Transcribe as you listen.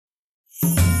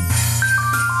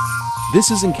This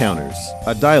is Encounters,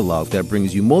 a dialogue that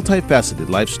brings you multifaceted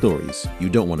life stories you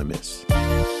don't want to miss.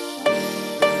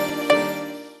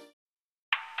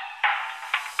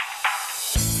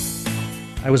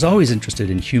 I was always interested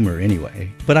in humor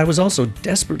anyway, but I was also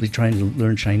desperately trying to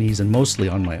learn Chinese, and mostly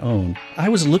on my own. I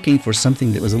was looking for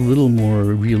something that was a little more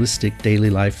realistic daily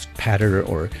life patter,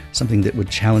 or something that would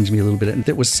challenge me a little bit, and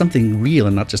that was something real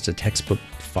and not just a textbook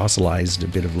fossilized a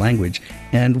bit of language.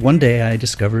 And one day I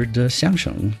discovered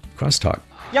xiangsheng, crosstalk.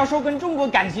 要说跟中国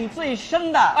感情最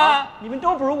深的你们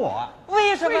都不如我。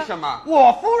为什么？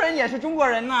我夫人也是中国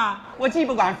人呐，我既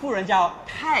不管夫人叫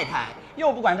太太，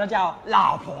又不管她叫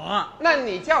老婆。那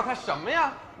你叫她什么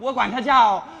呀？我管她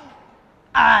叫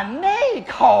俺那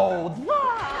口子。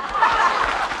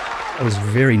I was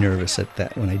very nervous at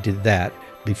that when I did that.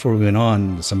 Before we went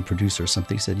on, some producer or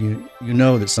something said, you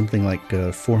know that something like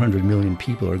 400 million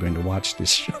people are going to watch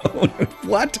this show.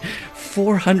 What?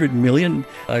 400 million?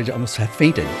 I almost have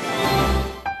fainted.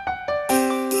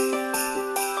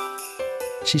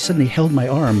 She suddenly held my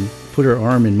arm, put her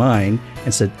arm in mine,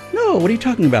 and said, "No, what are you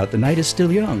talking about? The night is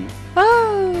still young."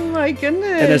 Oh, my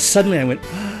goodness. And then suddenly I went,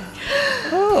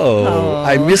 oh,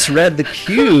 I misread the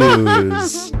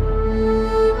cues.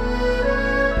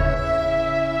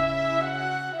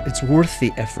 It's worth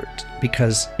the effort,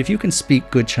 because if you can speak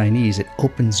good Chinese, it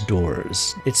opens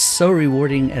doors. It's so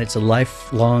rewarding, and it's a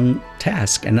lifelong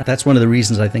task. And that's one of the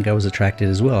reasons I think I was attracted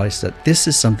as well. I said, this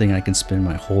is something I can spend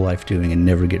my whole life doing and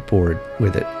never get bored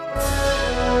with it.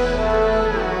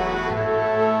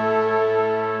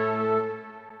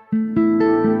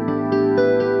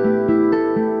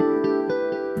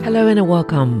 Hello and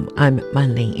welcome. I'm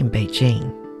Manling in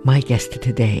Beijing. My guest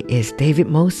today is David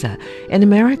Moser, an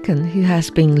American who has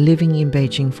been living in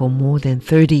Beijing for more than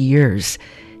 30 years.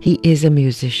 He is a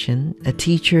musician, a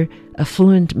teacher, a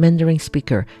fluent Mandarin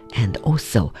speaker, and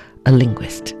also a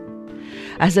linguist.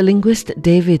 As a linguist,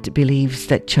 David believes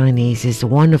that Chinese is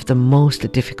one of the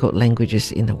most difficult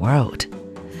languages in the world.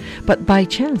 But by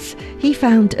chance, he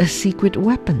found a secret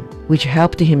weapon which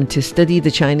helped him to study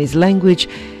the Chinese language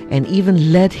and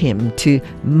even led him to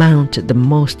mount the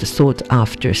most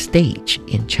sought-after stage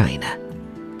in China.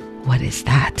 What is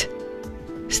that?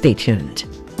 Stay tuned.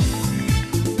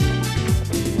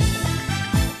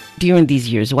 During these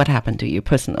years, what happened to you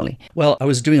personally? Well, I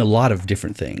was doing a lot of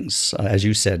different things. As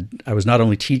you said, I was not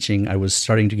only teaching, I was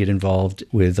starting to get involved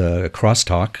with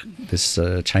crosstalk, this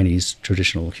Chinese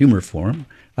traditional humor form.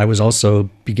 I was also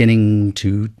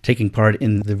taking part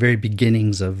in the very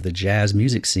beginnings of the jazz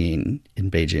music scene in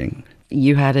Beijing.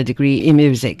 You had a degree in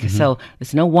music, so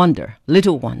there's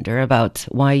little wonder about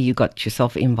why you got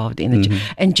yourself involved in it.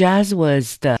 And jazz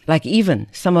was even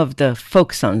some of the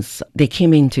folk songs, they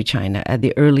came into China at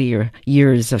the earlier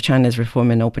years of China's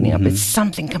reform and opening up. It's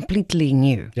something completely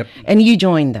new. Yep. And you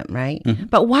joined them, right?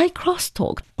 But why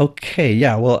crosstalk? Okay,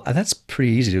 yeah, well, that's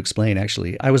pretty easy to explain,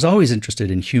 actually. I was always interested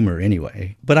in humor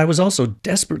anyway, but I was also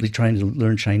desperately trying to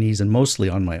learn Chinese, and mostly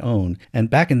on my own. And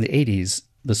back in the 80s,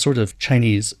 the sort of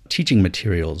Chinese teaching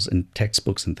materials and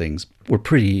textbooks and things were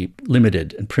pretty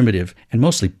limited and primitive and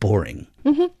mostly boring.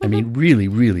 I mean, really,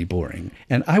 really boring.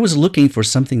 And I was looking for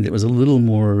something that was a little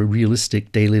more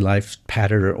realistic daily life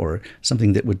patter, or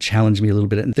something that would challenge me a little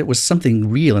bit, and that was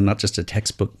something real and not just a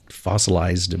textbook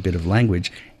fossilized a bit of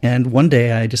language. And one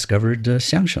day I discovered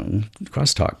xiangsheng,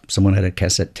 crosstalk. Someone had a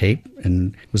cassette tape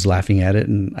and was laughing at it,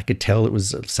 and I could tell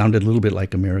it sounded a little bit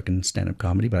like American stand-up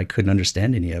comedy, but I couldn't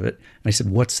understand any of it. And I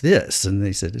said, "What's this?" And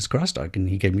they said, "It's crosstalk." And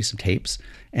he gave me some tapes.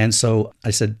 And so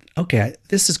I said, okay,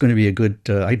 this is going to be a good,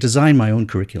 I designed my own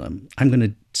curriculum. I'm going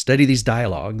to study these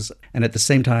dialogues, and at the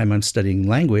same time I'm studying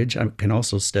language. I can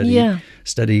also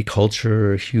study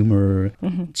culture, humor.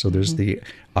 So there's the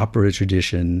opera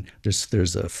tradition,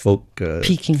 there's a folk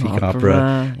Peking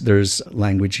opera. There's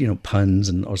language, puns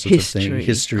and all sorts of things,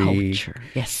 history, culture,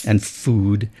 yes, and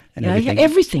food and everything.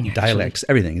 Everything, actually. Dialects,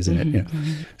 everything is in it.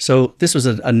 So this was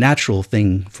a natural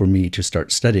thing for me to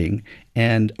start studying.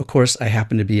 And of course, I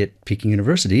happened to be at Peking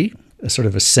University, a sort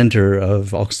of a center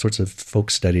of all sorts of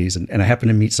folk studies. And I happened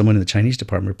to meet someone in the Chinese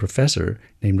department, a professor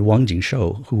named Wang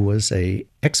Jingshou, who was an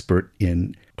expert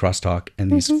in crosstalk and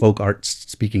these folk arts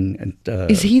speaking. And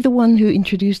is he the one who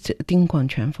introduced Ding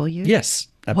Guangquan for you? Yes.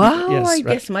 Wow, yes, I right.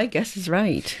 guess my guess is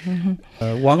right.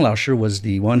 Wang Laoshi was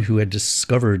the one who had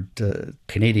discovered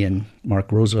Canadian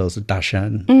Mark Roosevelt's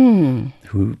Dashan,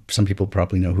 who some people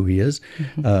probably know who he is.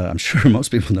 I'm sure most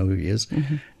people know who he is.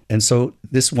 And so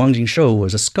this Wang Jingshou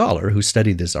was a scholar who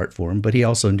studied this art form, but he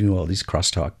also knew all these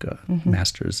crosstalk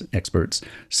masters, experts.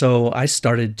 So I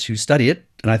started to study it,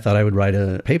 and I thought I would write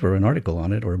a paper, an article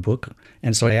on it, or a book.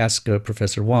 And so I asked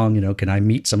Professor Wang, can I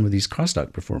meet some of these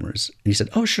crosstalk performers? And he said,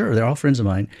 oh, sure, they're all friends of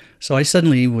mine. So I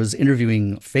suddenly was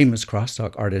interviewing famous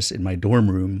crosstalk artists in my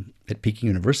dorm room at Peking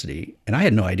University, and I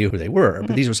had no idea who they were,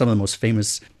 but these were some of the most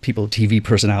famous people, TV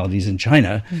personalities in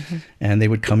China, and they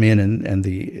would come in, and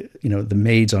the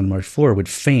maids on my floor would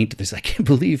faint. They said, I can't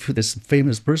believe this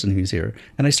famous person who's here.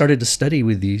 And I started to study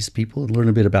with these people and learn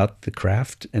a bit about the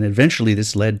craft, and eventually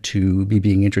this led to me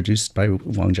being introduced by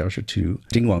Wang Jiaoshi to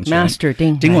Ding Wangquan. Master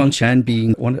Ding. Ding Wangquan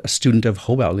being a student of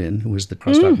Hou Baolin, who was the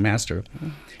crosstalk master.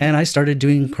 And I started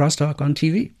doing crosstalk on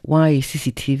TV. Why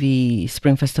CCTV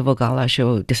Spring Festival Gala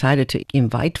show decided to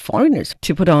invite foreigners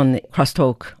to put on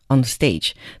crosstalk on the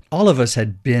stage? All of us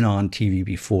had been on TV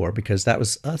before because that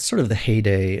was sort of the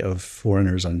heyday of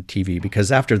foreigners on TV.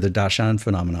 Because after the Dashan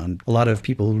phenomenon, a lot of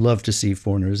people loved to see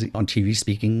foreigners on TV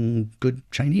speaking good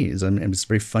Chinese. And it was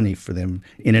very funny for them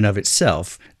in and of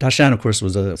itself. Dashan, of course,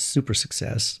 was a super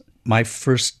success. My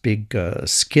first big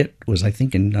skit was, I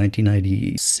think, in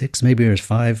 1996, maybe it was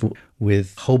 5,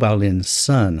 with Hou Baolin's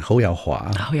son, Hou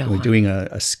Yaohua. We were doing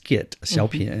a skit, a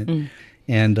xiaopian.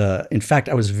 And in fact,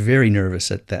 I was very nervous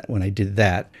at that when I did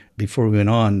that. Before we went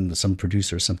on, some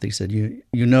producer or something said, you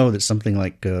know that something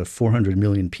like 400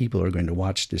 million people are going to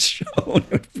watch this show.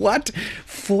 What?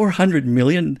 400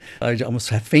 million? I almost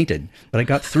have fainted, but I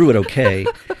got through it okay.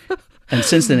 And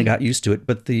since then, I got used to it.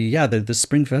 But the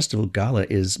Spring Festival Gala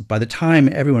is, by the time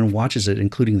everyone watches it,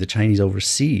 including the Chinese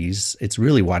overseas, it's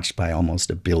really watched by almost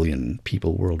 1 billion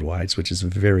people worldwide, which is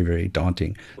very, very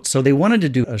daunting. So they wanted to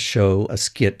do a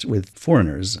skit with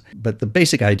foreigners. But the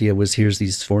basic idea was, here's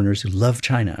these foreigners who love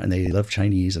China, and they love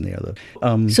Chinese, and they love...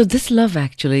 So this love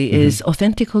actually is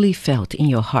authentically felt in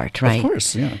your heart, right? Of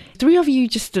course, yeah. 3 of you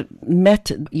just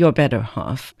met your better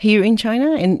half here in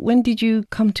China. And when did you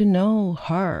come to know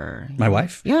her? My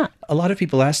wife? Yeah. A lot of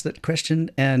people ask that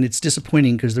question, and it's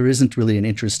disappointing because there isn't really an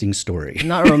interesting story.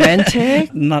 Not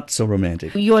romantic? Not so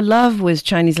romantic. Your love with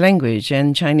Chinese language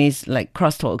and Chinese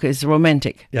crosstalk is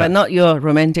romantic, yeah. but not your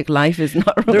romantic life is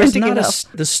not romantic enough.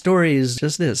 The story is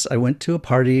just this. I went to a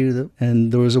party,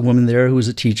 and there was a woman there who was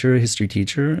a teacher, a history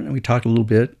teacher, and we talked a little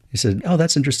bit. He said, oh,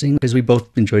 that's interesting, because we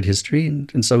both enjoyed history,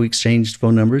 and so we exchanged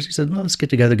phone numbers. He said, well, let's get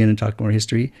together again and talk more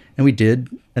history. And we did,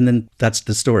 and then that's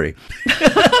the story.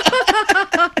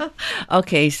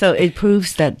 Okay, so it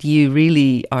proves that you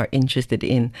really are interested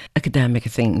in academic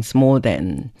things more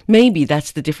than... Maybe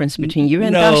that's the difference between you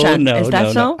and Dashan. Is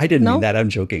that so? I didn't mean that. I'm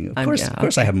joking. Of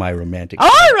course I have my romantic...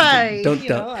 All right!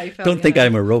 Don't think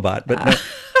I'm a robot, but no.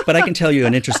 But I can tell you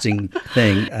an interesting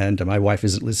thing, and my wife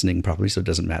isn't listening probably, so it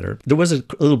doesn't matter. There was a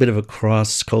little bit of a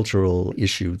cross-cultural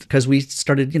issue because we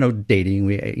started,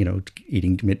 dating,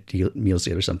 eating meals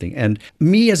together or something. And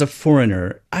me as a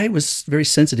foreigner, I was very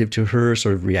sensitive to her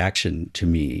sort of reaction to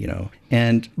me,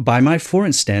 And by my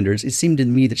foreign standards, it seemed to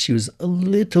me that she was a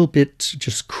little bit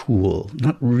just cool,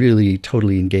 not really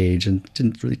totally engaged, and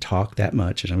didn't really talk that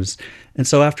much. And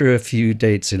so after a few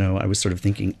dates, I was sort of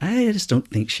thinking, I just don't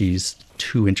think she's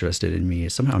too interested in me.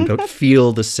 Somehow I don't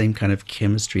feel the same kind of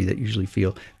chemistry that you usually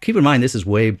feel. Keep in mind, this is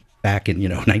way back in,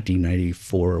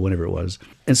 1994 or whenever it was.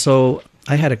 And so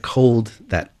I had a cold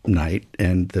that night,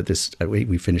 and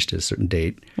we finished at a certain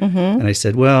date. And I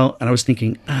said, and I was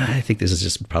thinking, I think this is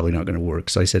just probably not going to work.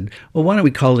 So I said, well, why don't we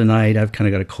call it a night? I've kind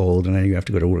of got a cold, and I know you have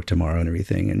to go to work tomorrow and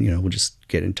everything, and, we'll just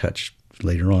get in touch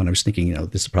later on. I was thinking,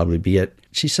 this will probably be it.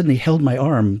 She suddenly held my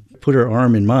arm, put her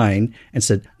arm in mine, and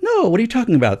said, no, what are you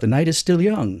talking about? The night is still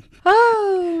young.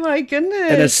 Oh, my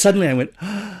goodness. And then suddenly I went,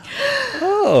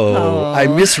 oh, I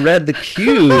misread the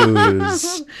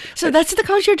cues. So that's the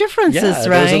cultural differences, right?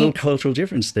 There's a little cultural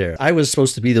difference there. I was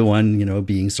supposed to be the one,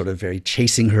 being sort of very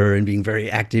chasing her and being very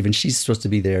active, and she's supposed to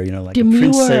be there, like Demure. a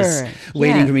princess,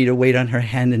 waiting for me to wait on her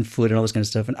hand and foot and all this kind of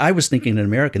stuff. And I was thinking, in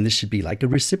American, this should be like a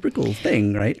reciprocal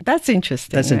thing, right? That's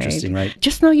interesting. That's interesting, right?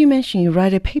 Just now you mentioned you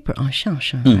write a paper on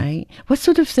xiangsheng, right? What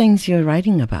sort of things you're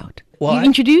writing about? Well, you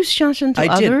introduced xiangsheng to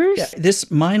others? Yeah,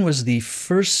 mine was the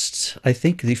first,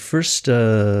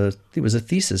 it was a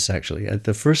thesis actually,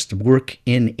 the first work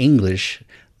in English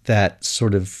that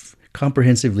sort of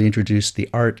comprehensively introduced the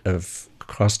art of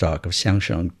crosstalk, of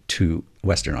xiangsheng, to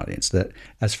Western audience. That,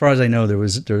 as far as I know, there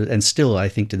and still I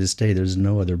think to this day, there's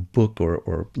no other book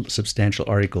or substantial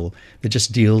article that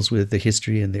just deals with the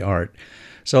history and the art.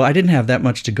 So I didn't have that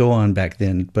much to go on back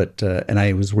then, but and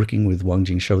I was working with Wang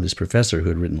Jingshou, this professor who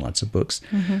had written lots of books.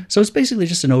 So it's basically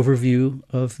just an overview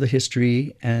of the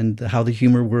history and how the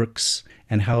humor works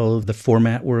and how the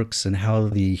format works and how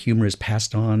the humor is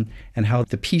passed on and how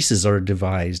the pieces are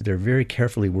devised. They're very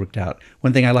carefully worked out.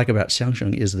 One thing I like about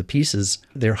xiangsheng is the pieces,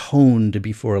 they're honed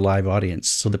before a live audience.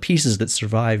 So the pieces that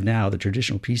survive now, the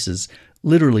traditional pieces,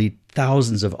 literally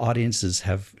thousands of audiences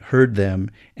have heard them,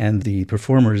 and the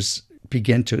performers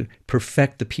begin to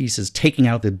perfect the pieces, taking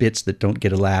out the bits that don't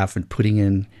get a laugh and putting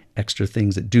in extra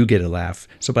things that do get a laugh.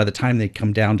 So by the time they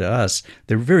come down to us,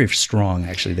 they're very strong,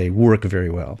 actually. They work very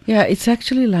well. Yeah, it's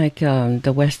actually like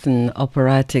the Western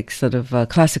operatic, sort of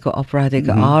classical operatic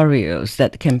arias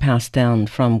that can pass down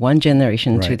from one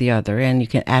generation to the other, and you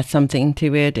can add something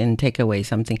to it and take away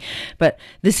something. But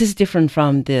this is different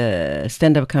from the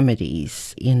stand-up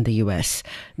comedies in the US.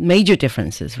 Major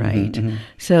differences, right?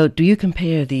 So do you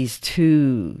compare these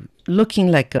two looking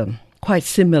like quite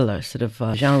similar sort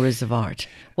of genres of art?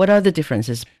 What are the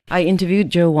differences? I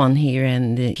interviewed Joe Wan here,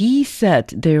 and he said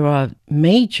there are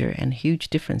major and huge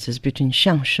differences between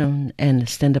xiangsheng and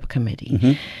stand-up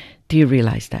comedy. Do you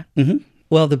realize that?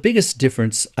 Well, the biggest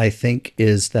difference, I think,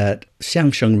 is that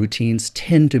xiangsheng routines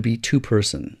tend to be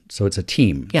two-person, so it's a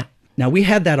team. Yeah. Now, we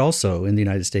had that also in the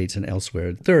United States and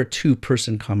elsewhere. There are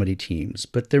two-person comedy teams,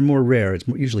 but they're more rare. It's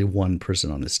usually one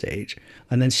person on the stage.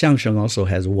 And then xiangsheng also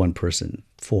has a one-person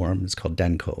form. It's called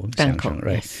dankou. Dankou,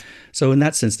 right? yes. So in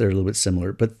that sense, they're a little bit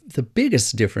similar. But the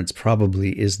biggest difference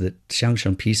probably is that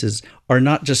xiangsheng pieces are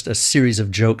not just a series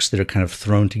of jokes that are kind of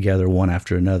thrown together one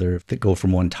after another that go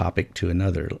from one topic to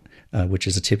another, which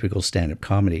is a typical stand-up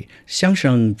comedy.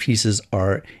 Xiangsheng pieces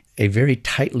are a very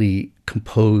tightly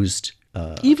composed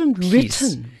even piece.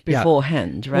 written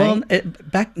beforehand, right? Well,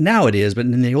 back now it is, but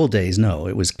in the old days, no.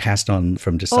 It was passed on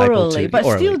from disciple orally, to but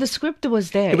orally. still the script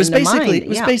was there. It was in the basically mind. it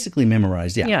was basically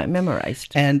memorized. Yeah,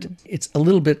 memorized. And it's a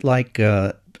little bit like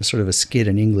sort of a skit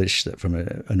in English from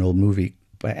an old movie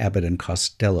by Abbott and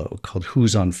Costello called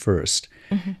Who's on First.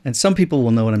 And some people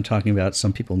will know what I'm talking about,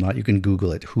 some people not. You can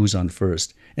Google it, Who's on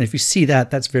First. And if you see that,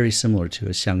 that's very similar to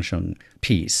a xiangsheng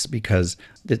piece because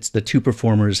it's the two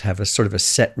performers have a sort of a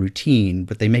set routine,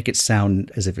 but they make it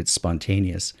sound as if it's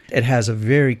spontaneous. It has a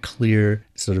very clear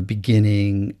sort of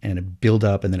beginning and a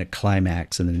build-up and then a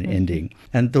climax and then an ending.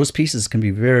 And those pieces can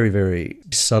be very, very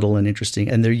subtle and interesting.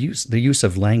 And the use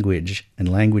of language and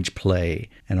language play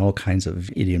and all kinds of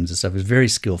idioms and stuff is very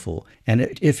skillful.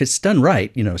 And if it's done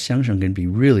right, xiangsheng can be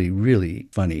really, really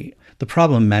funny. The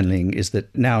problem, Manling, is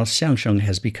that now xiangsheng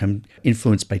has become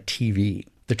influenced by TV.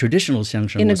 The traditional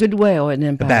xiangsheng in a good way or in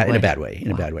a bad way? In a bad way.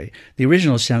 In a bad way. The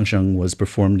original xiangsheng was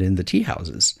performed in the tea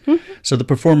houses. So the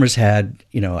performers had,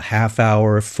 a half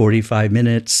hour, 45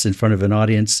 minutes in front of an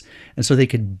audience. And so they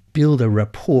could build a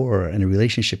rapport and a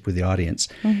relationship with the audience.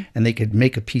 And they could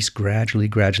make a piece gradually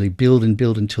build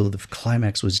until the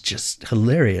climax was just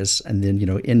hilarious and then,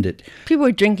 end it. People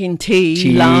were drinking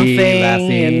tea,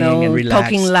 laughing and relaxed.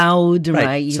 talking loud,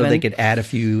 right? So they could add a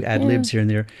few ad-libs here and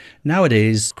there.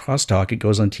 Nowadays, crosstalk, it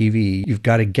goes on TV. You've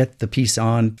got to get the piece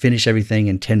on, finish everything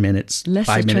in 10 minutes, less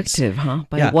 5 minutes. attractive, huh?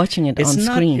 By watching it on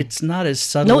screen. It's not as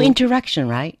subtle. No interaction,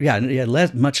 right? Yeah,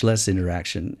 much less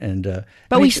interaction. And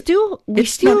but we still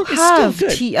have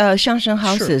xiangsheng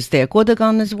houses there.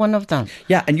 Guodegang is one of them.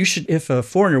 Yeah, and you should, if a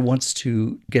foreigner wants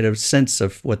to get a sense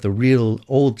of what the real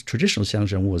old traditional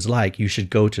xiangsheng was like, you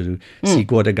should go to see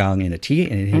Guodegang in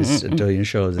his Douyin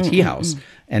show, the tea house,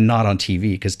 and not on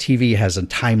TV, because TV has a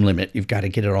time limit. You've got to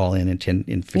get it all in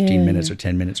 15 minutes or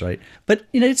 10 minutes, right? But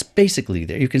it's basically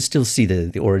there. You can still see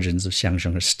the origins of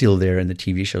xiangsheng are still there in the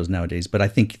TV shows nowadays, but I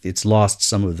think it's lost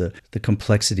some of the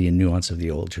complexity and nuance of the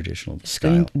old traditional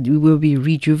style. It will be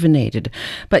rejuvenated.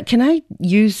 But can I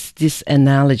use this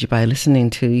analogy by listening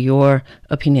to your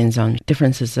opinions on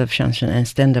differences of xiangsheng and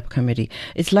stand-up comedy?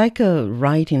 It's like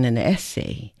writing an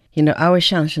essay. Our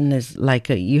xiangsheng is like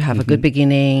you have a good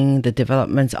beginning, the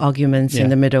developments, arguments in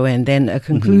the middle, and then a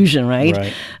conclusion,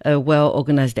 right? A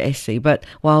well-organized essay. But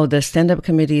while the stand-up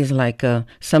comedy is like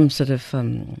some sort of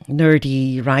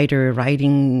nerdy writer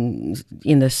writing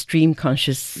in a stream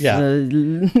consciousness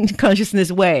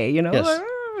way, Yes.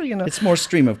 It's more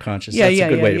stream of consciousness. That's a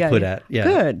good way to put it. Yeah.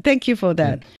 Good. Thank you for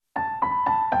that.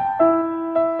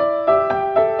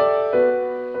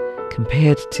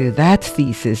 Compared to that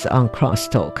thesis on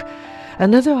crosstalk,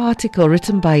 another article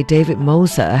written by David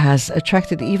Moser has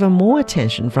attracted even more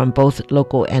attention from both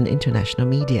local and international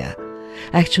media.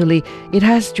 Actually, it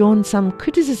has drawn some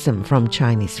criticism from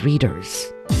Chinese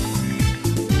readers.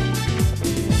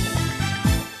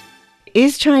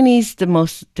 Is Chinese the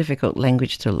most difficult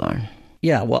language to learn?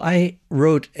 Yeah, well, I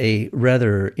wrote a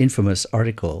rather infamous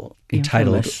article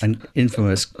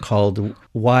called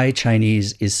Why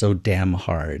Chinese is So Damn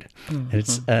Hard. And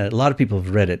it's a lot of people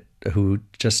have read it. who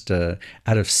just out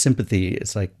of sympathy,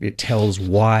 it's like it tells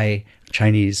why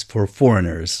Chinese for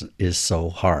foreigners is so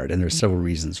hard, and there's several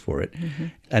reasons for it.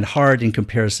 And hard in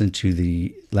comparison to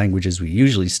the languages we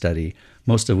usually study,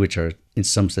 most of which are in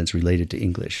some sense related to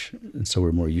English, and so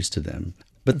we're more used to them.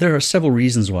 But there are several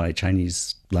reasons why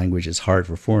Chinese language is hard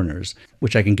for foreigners,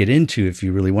 which I can get into if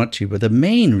you really want to. But the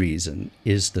main reason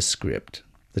is the script,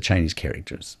 the Chinese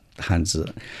characters, the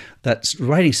Hanzi. That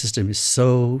writing system is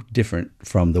so different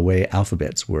from the way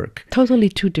alphabets work. Totally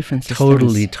two different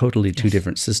systems. Totally two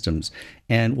different systems.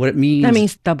 And what it means... That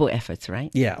means double efforts,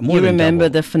 right? Yeah, more you than remember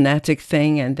double. the phonetic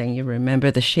thing, and then you remember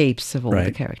the shapes of all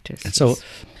the characters. And so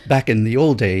back in the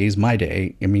old days, my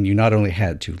day, I mean, you not only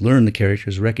had to learn the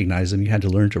characters, recognize them, you had to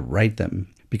learn to write them,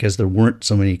 because there weren't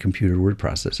so many computer word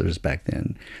processors back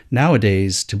then.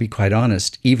 Nowadays, to be quite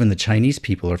honest, even the Chinese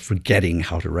people are forgetting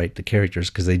how to write the characters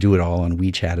because they do it all on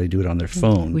WeChat, they do it on their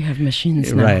phone. We have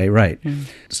machines now. Right.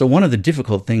 So one of the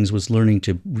difficult things was learning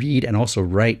to read and also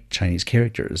write Chinese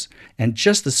characters. And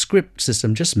just the script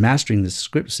system, just mastering the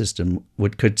script system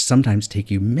could sometimes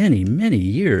take you many, many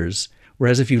years.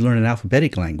 Whereas if you learn an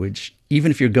alphabetic language,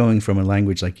 even if you're going from a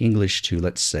language like English to,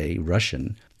 let's say,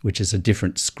 Russian, which is a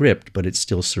different script, but it's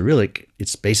still Cyrillic.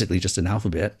 It's basically just an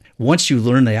alphabet. Once you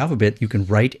learn the alphabet, you can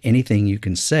write anything you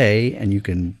can say, and you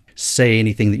can say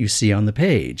anything that you see on the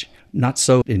page. Not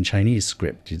so in Chinese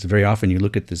script. It's very often you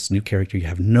look at this new character, you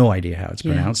have no idea how it's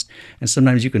pronounced. And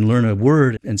sometimes you can learn a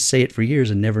word and say it for years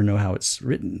and never know how it's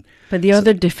written. But the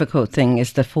other difficult thing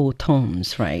is the full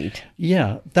tones, right?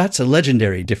 Yeah, that's a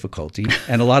legendary difficulty.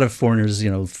 And a lot of foreigners,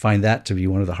 find that to be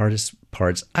one of the hardest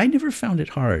parts. I never found it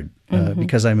hard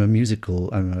because I'm a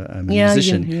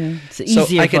musician. Yeah. It's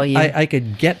easier for you. I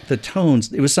could get the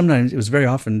tones. It was very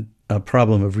often a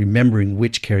problem of remembering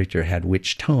which character had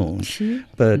which tone.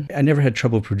 But I never had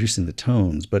trouble producing the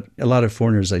tones. But a lot of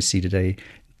foreigners I see today,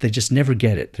 they just never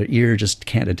get it. Their ear just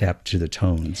can't adapt to the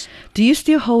tones. Do you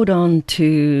still hold on to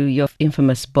your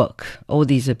infamous book, all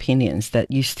these opinions, that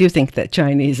you still think that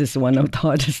Chinese is one of the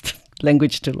hardest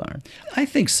language to learn? I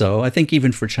think so. I think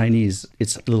even for Chinese,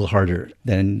 it's a little harder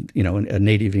than, a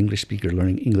native English speaker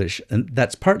learning English. And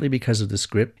that's partly because of the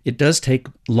script. It does take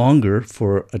longer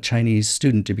for a Chinese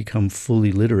student to become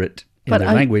fully literate in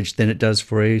their language than it does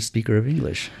for a speaker of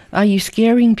English. Are you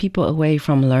scaring people away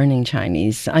from learning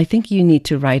Chinese? I think you need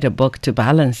to write a book to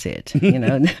balance it,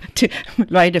 to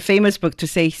write a famous book to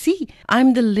say, see,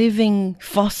 I'm the living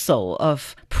fossil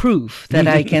of proof that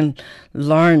I can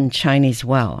learn Chinese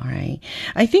well, right?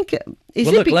 I think...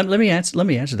 let me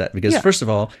answer that, because first of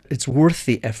all, it's worth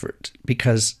the effort,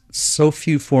 because so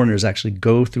few foreigners actually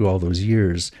go through all those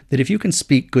years that if you can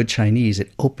speak good Chinese,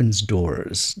 it opens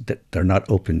doors that are not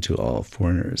open to all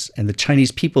foreigners. And the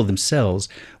Chinese people themselves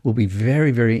will be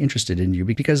very, very interested in you,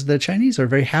 because the Chinese are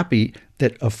very happy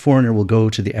that a foreigner will go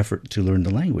to the effort to learn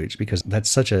the language, because that's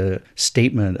such a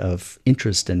statement of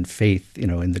interest and faith,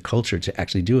 in the culture to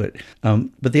actually do it.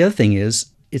 But the other thing is,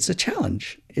 it's a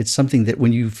challenge. It's something that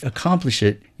when you accomplish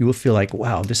it, you will feel like,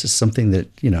 wow, this is something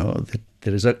that,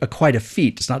 that is quite a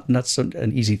feat. It's not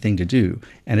an easy thing to do.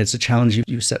 And it's a challenge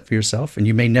you set for yourself. And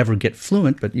you may never get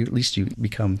fluent, but at least you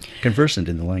become conversant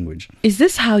in the language. Is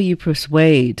this how you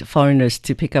persuade foreigners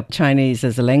to pick up Chinese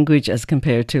as a language as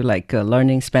compared to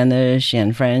learning Spanish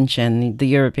and French and the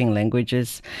European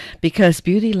languages? Because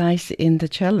beauty lies in the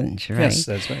challenge, right? Yes,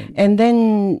 that's right. And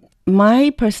then... my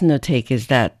personal take is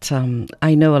that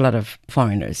I know a lot of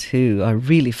foreigners who are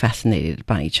really fascinated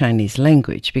by Chinese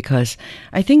language, because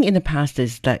I think in the past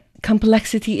is that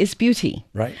complexity is beauty.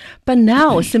 Right. But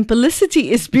now simplicity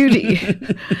is beauty.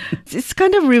 It's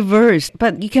kind of reversed,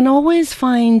 but you can always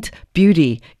find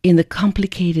beauty in the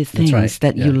complicated things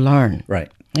that you learn.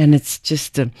 Right. And it's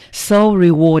just so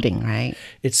rewarding, right?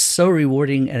 It's so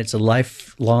rewarding, and it's a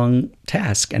lifelong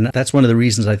task. And that's one of the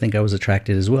reasons I think I was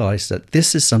attracted as well. I said,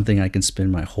 this is something I can spend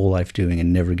my whole life doing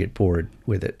and never get bored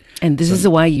with it. And this is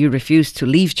why you refuse to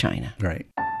leave China. Right.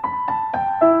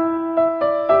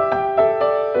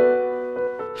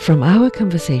 From our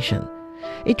conversation,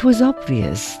 it was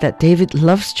obvious that David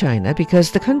loves China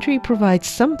because the country provides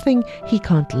something he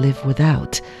can't live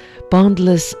without.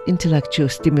 Boundless intellectual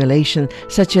stimulation,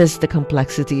 such as the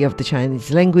complexity of the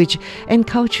Chinese language and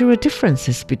cultural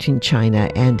differences between China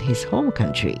and his home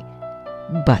country.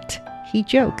 But he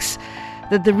jokes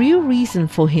that the real reason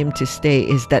for him to stay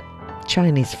is that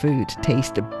Chinese food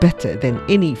tastes better than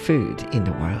any food in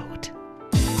the world.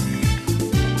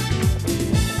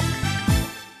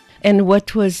 And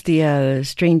what was the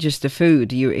strangest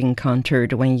food you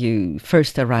encountered when you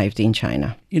first arrived in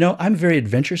China? I'm very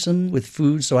adventuresome with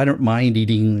food, so I don't mind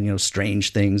eating,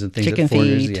 strange things and things Chicken that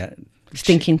foreigners feet.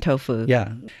 Stinking tofu.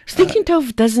 Yeah. Stinking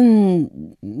tofu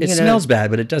doesn't... It smells bad,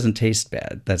 but it doesn't taste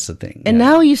bad. That's the thing. And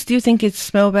now you still think it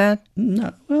smells bad?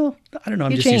 No, well, I don't know.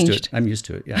 I'm You just used to changed. it. I'm used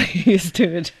to it, yeah. Used to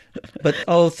it. But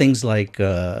things like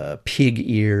pig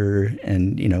ear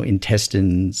and,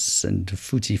 intestines and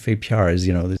fuzi fei piars,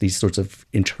 these sorts of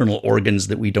internal organs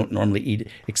that we don't normally eat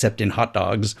except in hot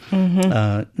dogs.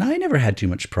 No, I never had too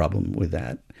much problem with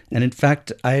that. And in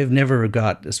fact, I've never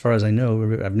as far as I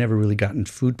know, I've never really gotten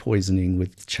food poisoning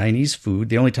with Chinese food.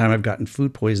 The only time I've gotten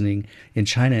food poisoning in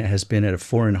China has been at a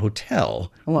foreign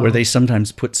hotel where they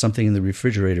sometimes put something in the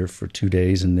refrigerator for 2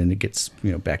 days and then it gets,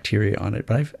 bacteria on it.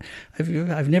 But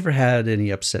I've never had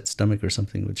any upset stomach or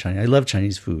something with China. I love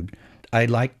Chinese food. I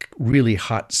like really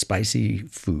hot, spicy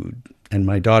food. And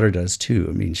my daughter does too.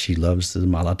 I mean, she loves the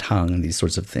malatang and these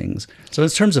sorts of things. So in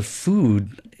terms of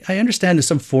food, I understand that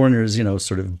some foreigners,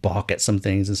 sort of balk at some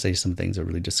things and say some things are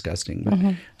really disgusting. But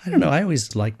I don't know. I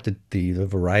always liked the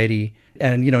variety.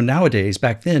 And, nowadays,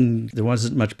 back then, there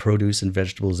wasn't much produce and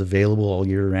vegetables available all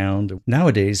year round.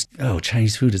 Nowadays,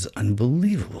 Chinese food is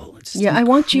unbelievable. It's I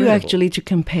want you incredible. actually to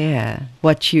compare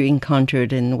what you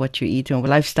encountered and what you eat in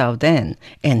lifestyle then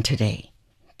and today.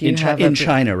 In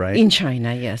China, right? In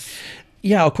China, yes.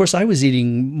 Yeah, of course, I was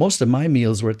eating, most of my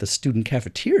meals were at the student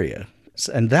cafeteria.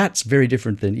 And that's very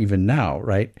different than even now,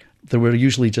 right? There were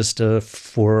usually just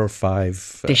 4 or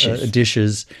 5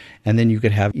 dishes. And then you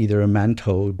could have either a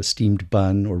mantou, a steamed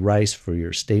bun, or rice for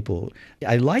your staple.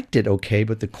 I liked it okay,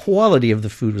 but the quality of the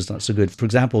food was not so good. For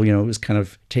example, it was kind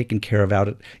of taken care of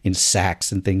out in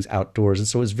sacks and things outdoors. And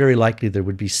so it was very likely there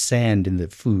would be sand in the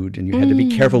food. And you had to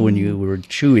be careful when you were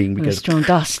chewing. Because strong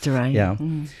dust, right? Yeah.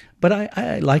 But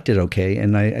I liked it okay,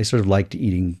 and I sort of liked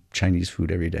eating Chinese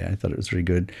food every day. I thought it was really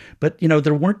good. But,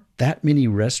 there weren't that many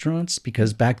restaurants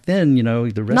because back then, the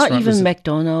restaurant Not even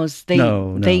McDonald's.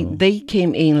 No. They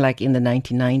came in like in the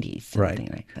 1990s, something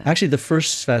Right. like that. Actually, the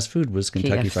first fast food was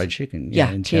Kentucky Fried Chicken.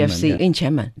 In KFC Tianmen, in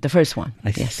Tianmen, the first one.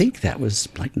 I think that was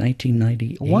like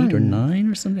 1998 or 9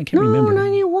 or something. I can't No, remember.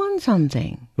 91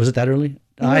 something. Was it that early?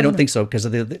 I don't think so because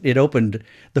it opened,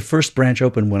 the first branch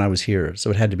opened when I was here.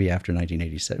 So it had to be after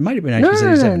 1987. It might have been No,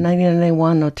 1977.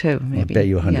 1991 or 2, maybe. I'll bet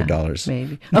you $100. Yeah,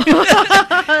 maybe.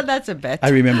 That's a bet. I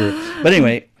remember. But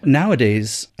anyway,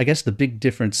 nowadays, I guess the big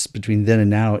difference between then and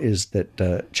now is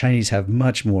that Chinese have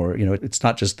much more, it's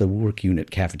not just the work unit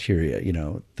cafeteria,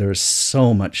 there's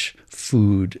so much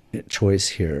food choice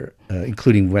here,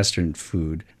 including Western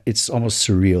food. It's almost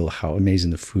surreal how amazing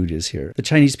the food is here. The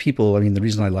Chinese people, the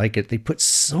reason I like it, they put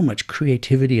so much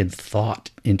creativity and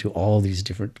thought into all these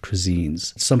different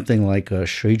cuisines. Something like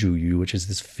shuizhuyu, which is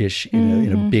this fish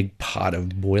in a big pot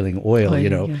of boiling oil,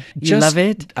 You love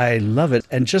it? I love it.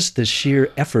 And just the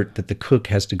sheer effort that the cook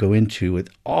has to go into with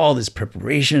all this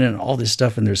preparation and all this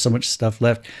stuff, and there's so much stuff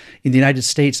left. In the United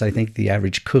States, I think the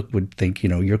average cook would think,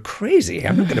 you're crazy.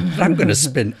 I'm going to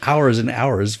spend hours and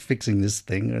hours fixing this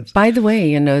thing. By the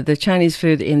way, the Chinese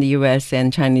food in the US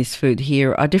and Chinese food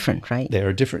here are different, right? They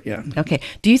are different, yeah. Okay.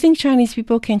 Do you think Chinese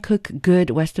people can cook good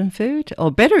Western food or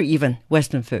better even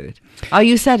Western food? Are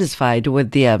you satisfied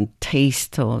with the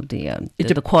taste or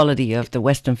the quality of the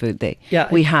Western food that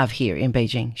we have here in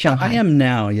Beijing, Shanghai? I am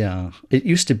now, yeah. It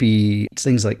used to be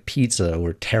things like pizza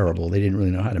were terrible. They didn't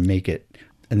really know how to make it.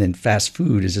 And then fast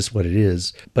food is just what it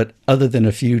is. But other than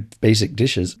a few basic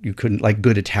dishes, you couldn't, like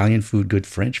good Italian food, good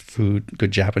French food,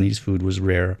 good Japanese food was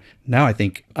rare. Now I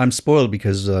think I'm spoiled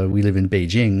because we live in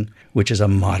Beijing, which is a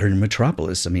modern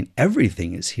metropolis.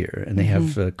 Everything is here. And they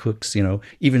have cooks,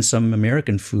 even some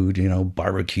American food,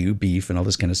 barbecue, beef, and all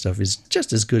this kind of stuff is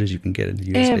just as good as you can get in the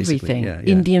U.S. Everything. Yeah.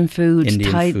 Indian food,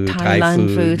 Thai food,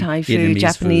 Thai food,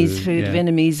 Japanese food, yeah.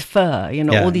 Vietnamese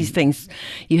pho, all these things.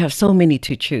 You have so many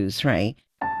to choose, right?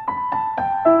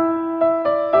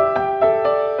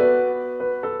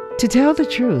 To tell the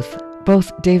truth,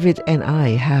 both David and I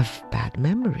have bad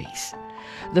memories.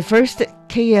 The first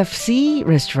KFC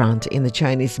restaurant in the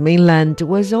Chinese mainland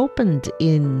was opened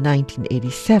in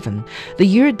 1987, the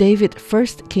year David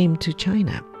first came to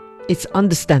China. It's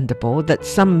understandable that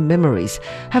some memories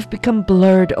have become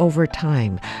blurred over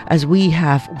time as we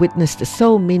have witnessed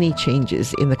so many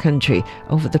changes in the country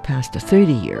over the past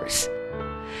 30 years.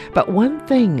 But one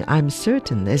thing I'm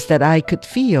certain is that I could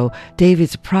feel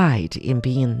David's pride in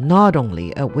being not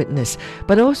only a witness,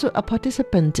 but also a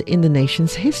participant in the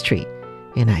nation's history.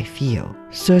 And I feel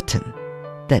certain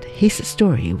that his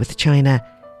story with China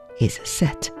is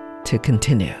set to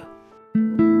continue.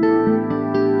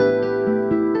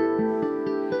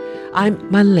 I'm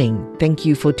Manling. Thank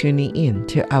you for tuning in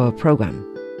to our program.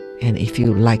 And if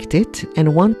you liked it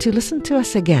and want to listen to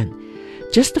us again,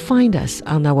 Just find us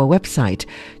on our website,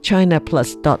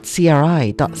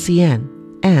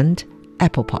 chinaplus.cri.cn and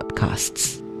Apple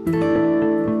Podcasts.